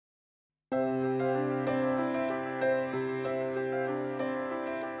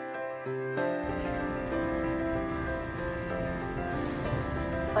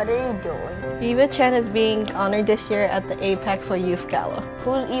What are you doing? Eva Chen is being honored this year at the Apex for Youth Gala.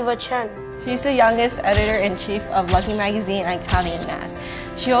 Who's Eva Chen? She's the youngest editor-in-chief of Lucky Magazine and County and Mass.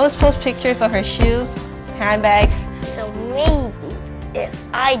 She always posts pictures of her shoes, handbags. So maybe if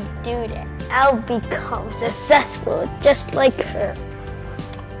I do that, I'll become successful just like her.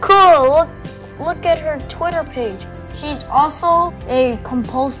 Cool, look at her Twitter page. She's also a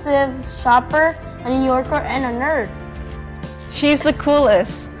compulsive shopper, a New Yorker, and a nerd. She's the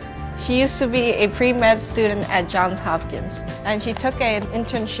coolest. She used to be a pre-med student at Johns Hopkins, and she took an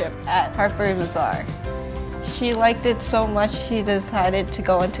internship at Harper's Bazaar. She liked it so much she decided to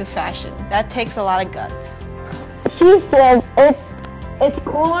go into fashion. That takes a lot of guts. She said it's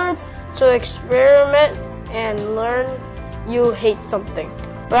cooler to experiment and learn you hate something,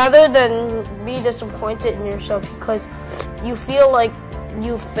 rather than be disappointed in yourself because you feel like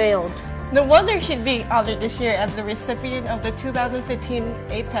you failed. No wonder she'd be honored this year as the recipient of the 2015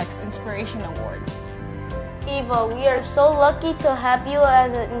 Apex Inspiration Award. Eva, we are so lucky to have you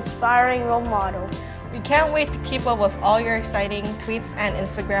as an inspiring role model. We can't wait to keep up with all your exciting tweets and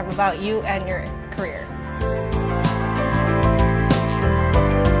Instagram about you and your career.